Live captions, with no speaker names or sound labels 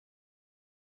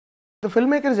The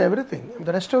filmmaker is everything.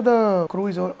 The rest of the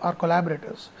crew are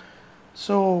collaborators.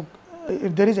 So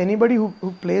if there is anybody who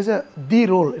plays the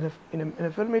role in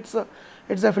a film, it's a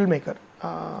filmmaker,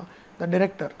 the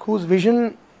director, whose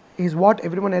vision is what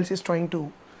everyone else is trying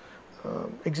to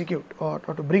execute or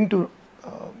to bring to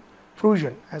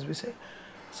fruition, as we say.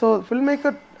 So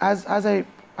filmmaker, as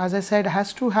I said,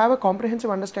 has to have a comprehensive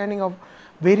understanding of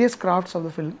various crafts of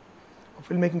the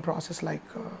filmmaking process, like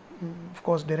of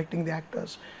course directing the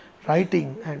actors,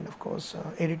 writing, and of course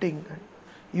editing and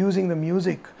using the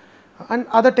music and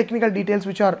other technical details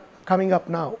which are coming up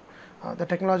now, the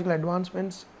technological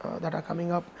advancements that are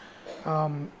coming up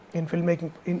in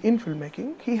filmmaking. In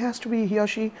filmmaking, he or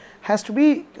she has to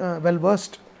be well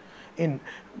versed in.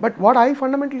 But what I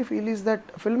fundamentally feel is that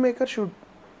a filmmaker should,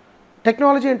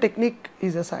 technology and technique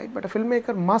is aside, but a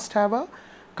filmmaker must have a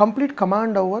complete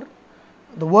command over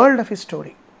the world of his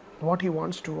story, what he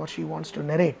wants to or she wants to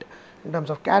narrate in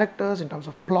terms of characters, in terms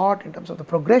of plot, in terms of the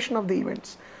progression of the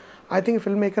events. I think a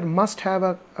filmmaker must have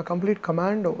a complete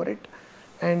command over it,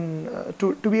 and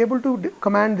to be able to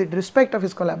command the respect of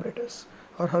his collaborators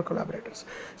or her collaborators.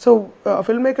 So a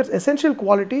filmmaker's essential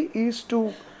quality is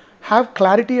to have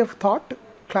clarity of thought,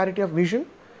 clarity of vision,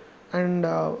 and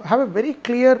have a very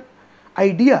clear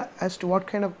idea as to what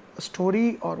kind of a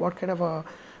story or what kind of a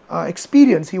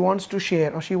experience he wants to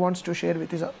share or she wants to share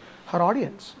with her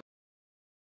audience.